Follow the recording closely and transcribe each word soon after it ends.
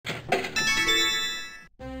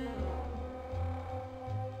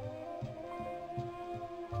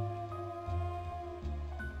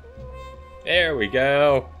There we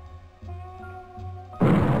go.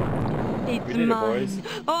 It's We did it, mine, boys.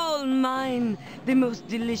 all mine. The most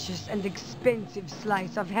delicious and expensive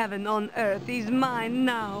slice of heaven on earth is mine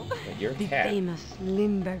now. But you're a The cat. famous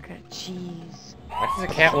Limburger cheese. Why does a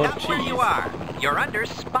cat want Stop where cheese? you are. You're under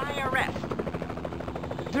spy arrest.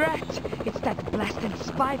 Drat! It's that blasted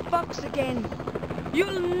spy fox again.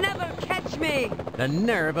 You'll never catch me! The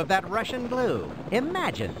nerve of that Russian blue.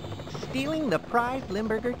 Imagine stealing the prized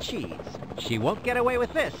Limburger cheese. She won't get away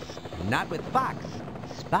with this. Not with Fox.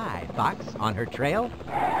 Spy Fox on her trail.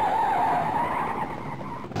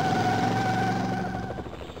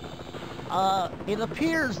 It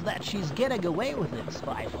appears that she's getting away with it,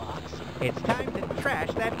 Spy Fox. It's time to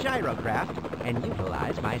trash that gyrocraft and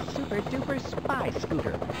utilize my super-duper spy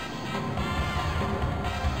scooter.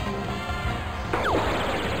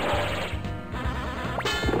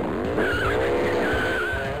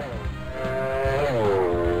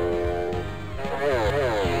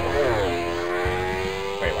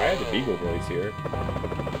 Wait, why are the Beagle Boys here?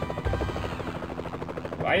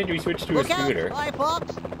 Why did we switch to a Look out, scooter? Spy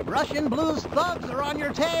Fox! Russian blues thugs are on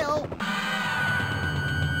your tail!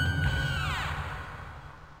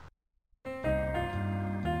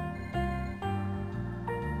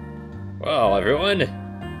 Well, everyone,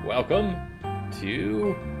 welcome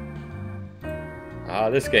to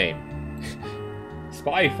this game.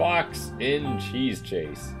 Spy Fox in Cheese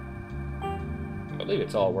Chase. I believe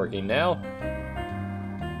it's all working now.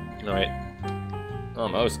 Alright.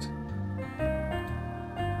 Almost.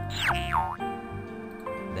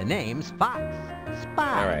 The name's Fox.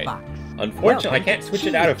 Spy Alright. Fox. Unfortunately, I Welcome can't to switch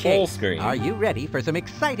it out of Cheese full Chase. screen. Are you ready for some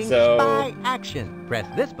exciting So- spy action? Press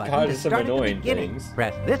this button to Causes some start at the annoying beginning. things.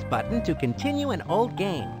 Press this button to continue an old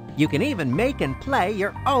game. You can even make and play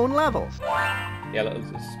your own levels. Yeah,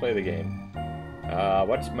 let's play the game.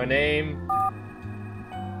 What's my name?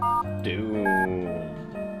 Doom.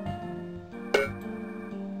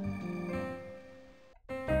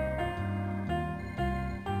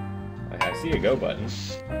 I see a go button.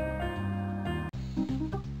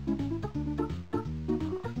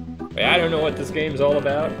 Wait, I don't know what this game's all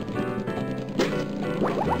about.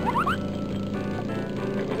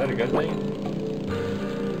 Was that a good thing?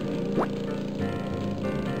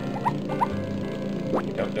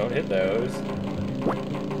 Don't hit those.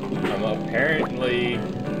 I'm apparently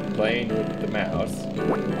playing with the mouse.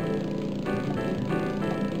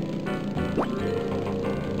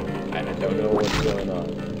 I don't know what's going on.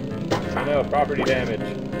 I know, property damage.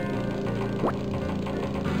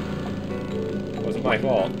 It wasn't my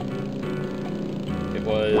fault. It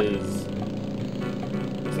was...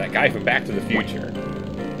 It's that guy from Back to the Future.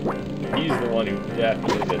 He's the one who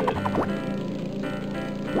definitely did it.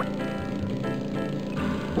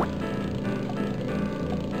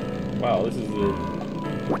 Wow, this is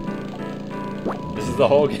the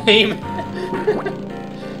whole game.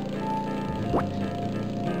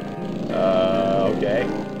 Okay.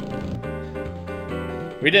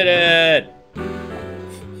 We did it!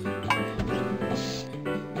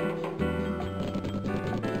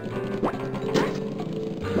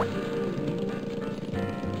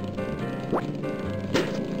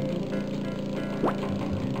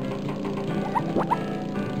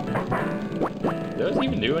 Does it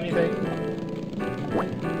even do anything?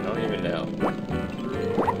 I don't even know.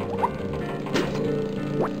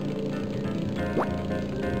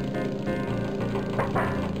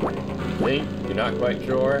 You think? You're not quite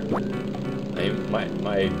sure?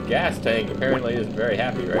 My gas tank apparently isn't very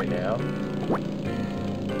happy right now.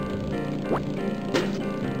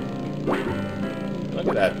 Look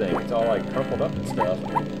at that thing. It's all like crumpled up and stuff.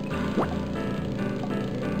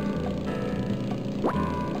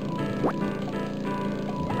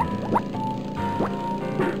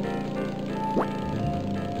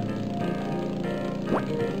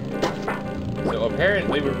 So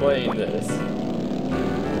apparently we're playing this.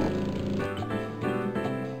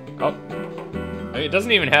 Oh. I mean, it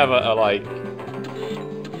doesn't even have a like...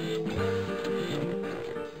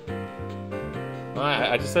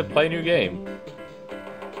 I just said play new game.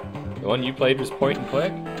 The one you played was point and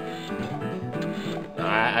click?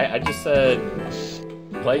 I just said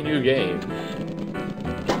play new game.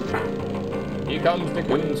 Here comes the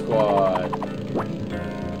Goon Squad.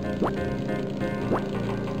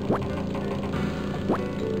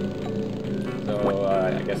 So,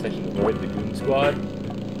 I guess I should avoid the Goon Squad.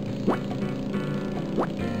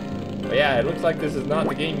 But yeah, it looks like this is not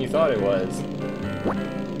the game you thought it was.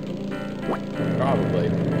 Probably.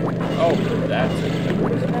 Oh, that's it.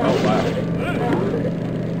 Oh, wow.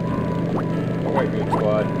 Alright, Goon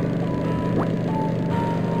Squad.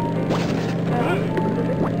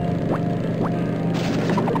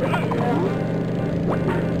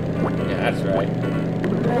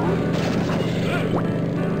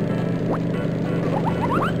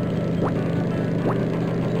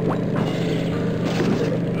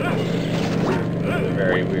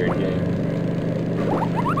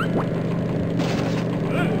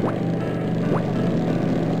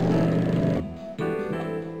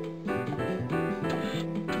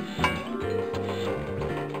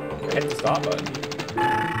 Hit the stop button.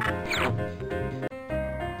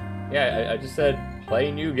 Yeah, I just said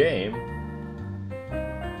play new game.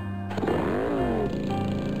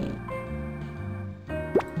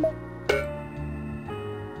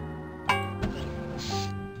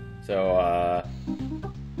 So, I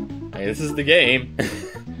mean, this is the game.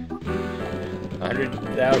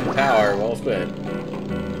 100,000 power, well spent.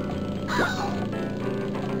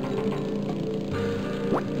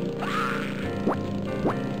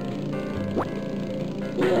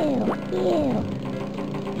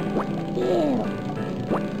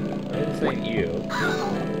 I didn't say you.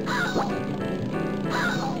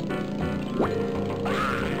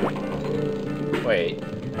 Wait.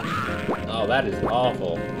 Oh, that is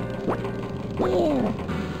awful.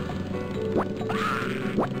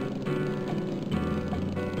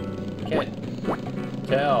 Can't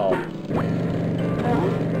tell.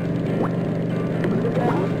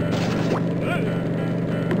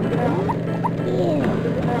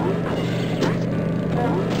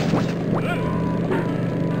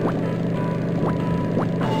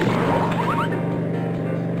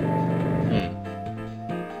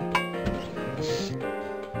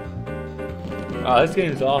 Oh, this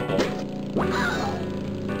game is awful.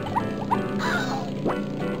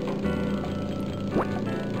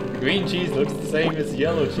 Green cheese looks the same as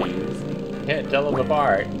yellow cheese. Can't tell them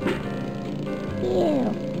apart.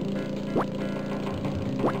 No,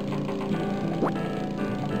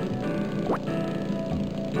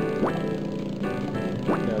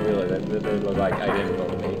 really, they look like identical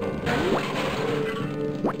to me.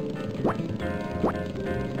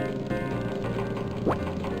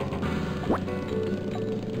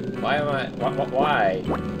 Why am I? Why?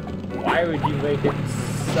 Why would you make it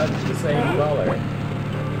such the same color?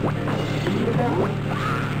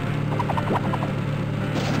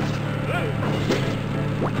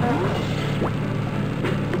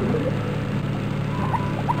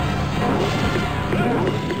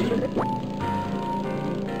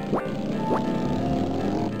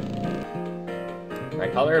 Am I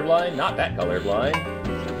colorblind? Not that colorblind.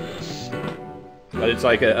 But it's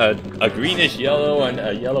like a greenish yellow and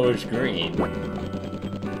a yellowish green.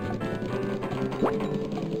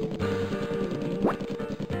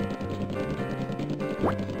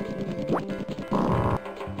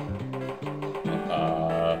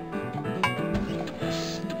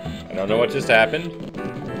 I don't know what just happened.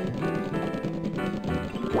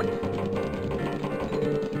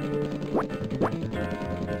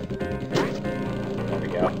 There we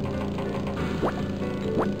go.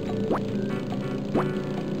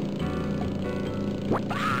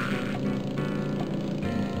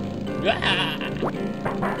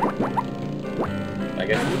 I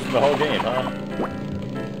guess this is the whole game, huh?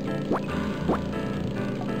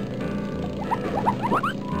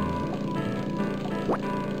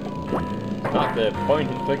 Not the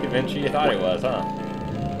point-and-click adventure you thought it was, huh?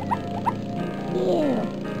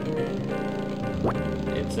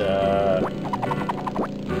 It's,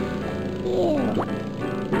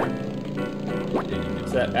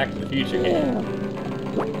 it's that Back to the Future game.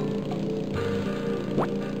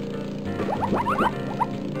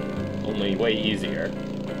 Only way easier.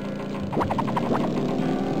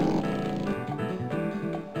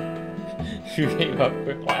 You gave up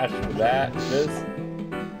Whiplash for that? This?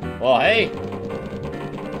 Well, hey!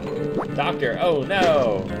 Doctor, oh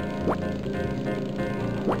no!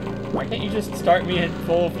 Why can't you just start me at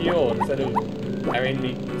full fuel instead of having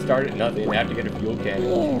me start at nothing and have to get a fuel can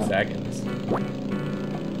in 2 seconds?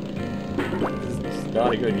 This is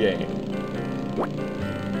not a good game.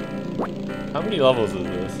 How many levels is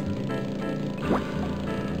this?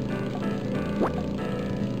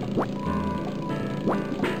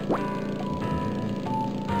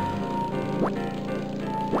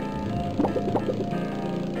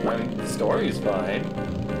 I mean, the story's fine.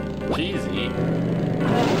 Cheesy.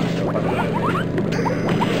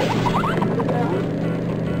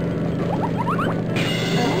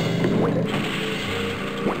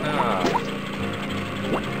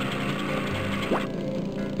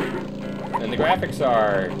 And the graphics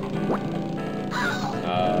are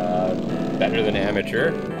better than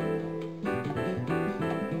amateur.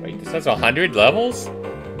 Wait, this has 100 levels?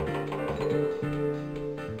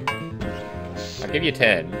 I'll give you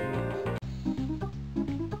 10.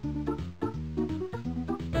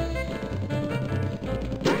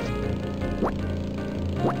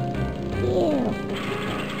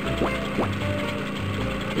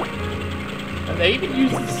 And they even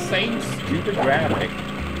use the same stupid graphic.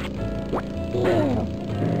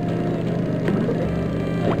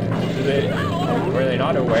 Were they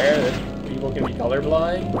not aware that people can be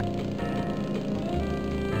colorblind?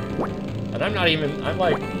 And I'm not even, I'm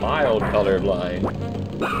like mild colorblind.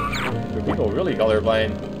 For people really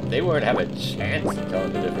colorblind, they wouldn't have a chance of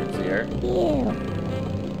telling the difference here.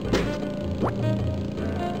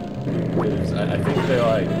 Because I think they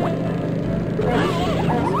like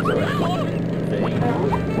thing.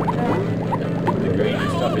 The green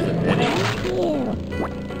stuff isn't hitting.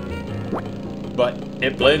 But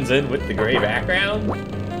it blends in with the gray background.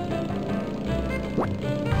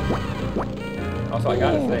 Also, I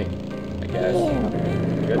got a thing, I guess.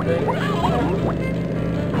 Good thing.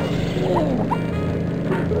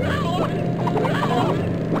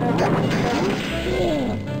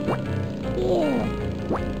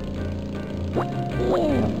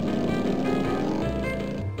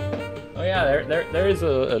 Oh yeah, there is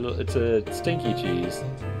it's a stinky cheese.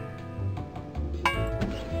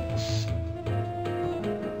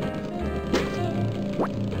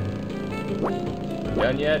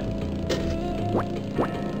 Done yet?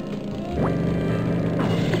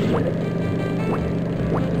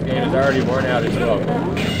 This game is already worn out as well.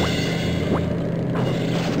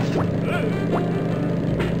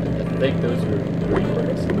 I think those were green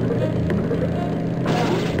ones.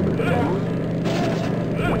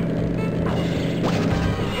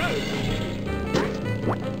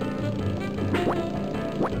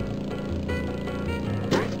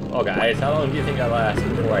 Oh guys, how long do you think I last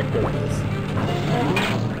before I quit this?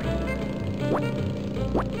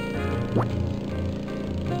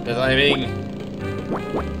 Because I mean,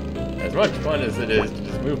 as much fun as it is to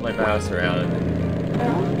just move my mouse around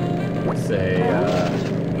and say,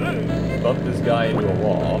 bump this guy into a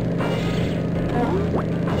wall.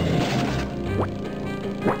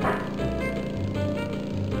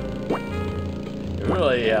 It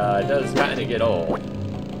really does kind of get old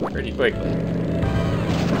pretty quickly.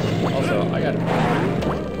 Also, I got.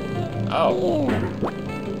 Oh.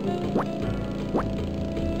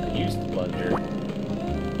 I used the plunger.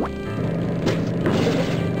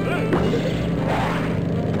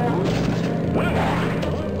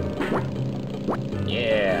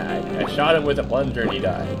 Yeah, I shot him with a plunger and he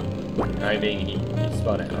died. I mean, he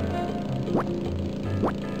spun out.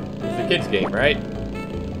 It's a kid's game, right?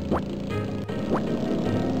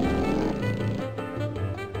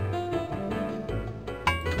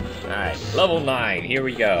 Alright, level 9, here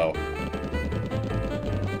we go.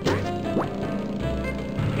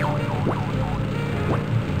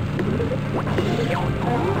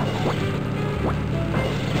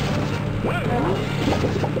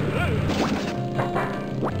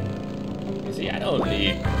 You see, I don't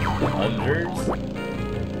need hundreds.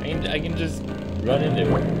 I can just run into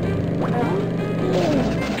it.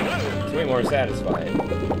 It's way more satisfying.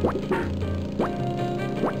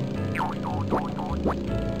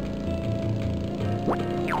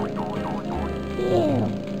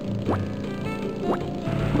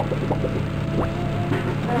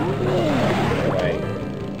 Anyway.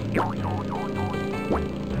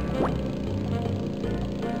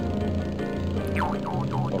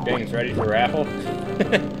 Gang's ready for raffle?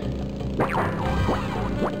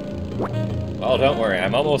 Well, don't worry,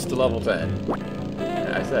 I'm almost to level 10.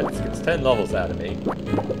 I said, it's 10 levels out of me.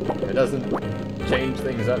 If it doesn't change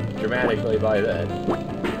things up dramatically by then,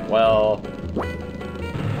 well,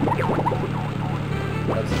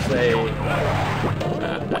 let's say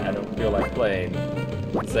I don't feel like playing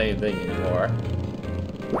the same thing anymore.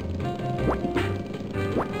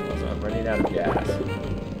 Also, I'm running out of gas.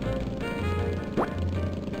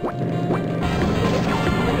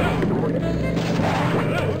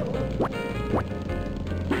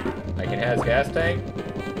 I can has gas tank.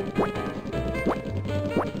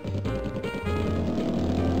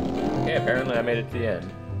 Okay, apparently I made it to the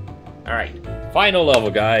end. Alright, final level,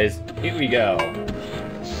 guys. Here we go.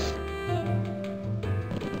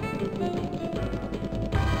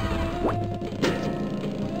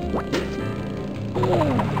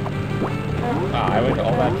 Ah, I went to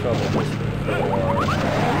all that trouble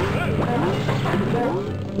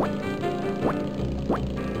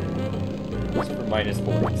just for minus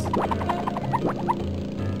points.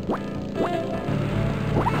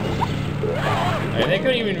 And they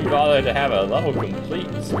couldn't even be bothered to have a level complete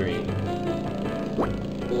screen.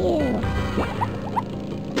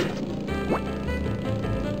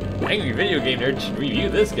 Angry Video Game Nerd should review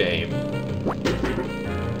this game.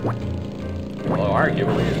 Although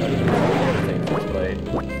arguably it's not even the things it's played.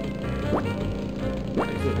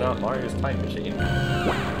 This is not Mario's Time Machine.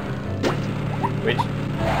 Which,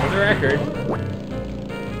 for the record,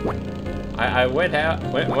 I went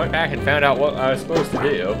back and found out what I was supposed to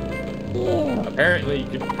do. Apparently you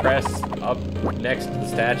could press up next to the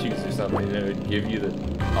statues or something and it would give you the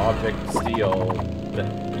object to steal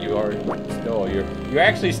that you you are still you're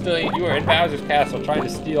actually still you are in Bowser's Castle trying to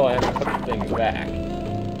steal and put things back.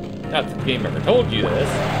 Not that the game ever told you this.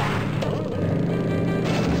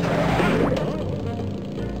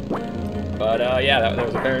 But yeah, that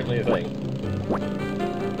was apparently a thing.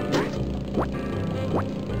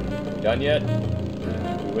 Done yet?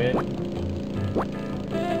 We win.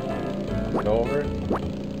 It's over.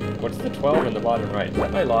 What's the 12 in the bottom right? Is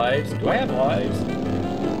that my lives? Do I have lives?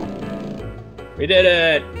 We did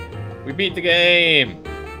it! We beat the game!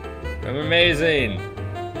 I'm amazing!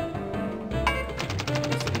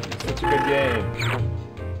 It's such a good game.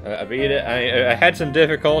 I beat it. I had some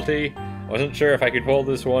difficulty. Wasn't sure if I could pull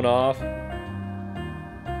this one off.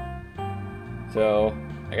 So,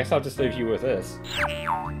 I guess I'll just leave you with this.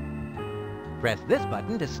 Press this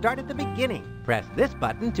button to start at the beginning. Press this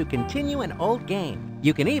button to continue an old game.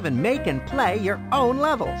 You can even make and play your own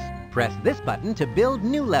levels. Press this button to build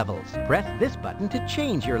new levels. Press this button to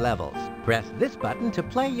change your levels. Press this button to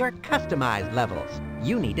play your customized levels.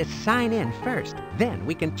 You need to sign in first. Then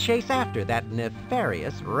we can chase after that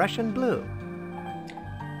nefarious Russian blue.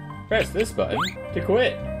 Press this button to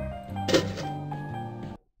quit.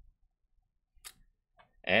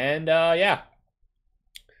 And, yeah.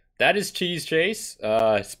 That is Cheese Chase.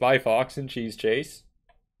 Spy Fox and Cheese Chase.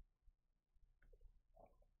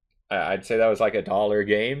 I'd say that was like $1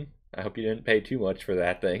 game. I hope you didn't pay too much for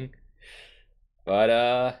that thing.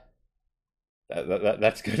 But,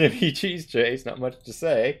 that's gonna be Cheese Chase. Not much to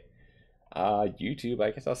say. YouTube,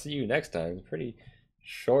 I guess I'll see you next time. It's a pretty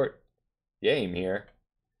short game here.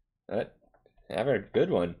 But have a good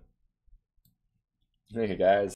one. Thank you, guys.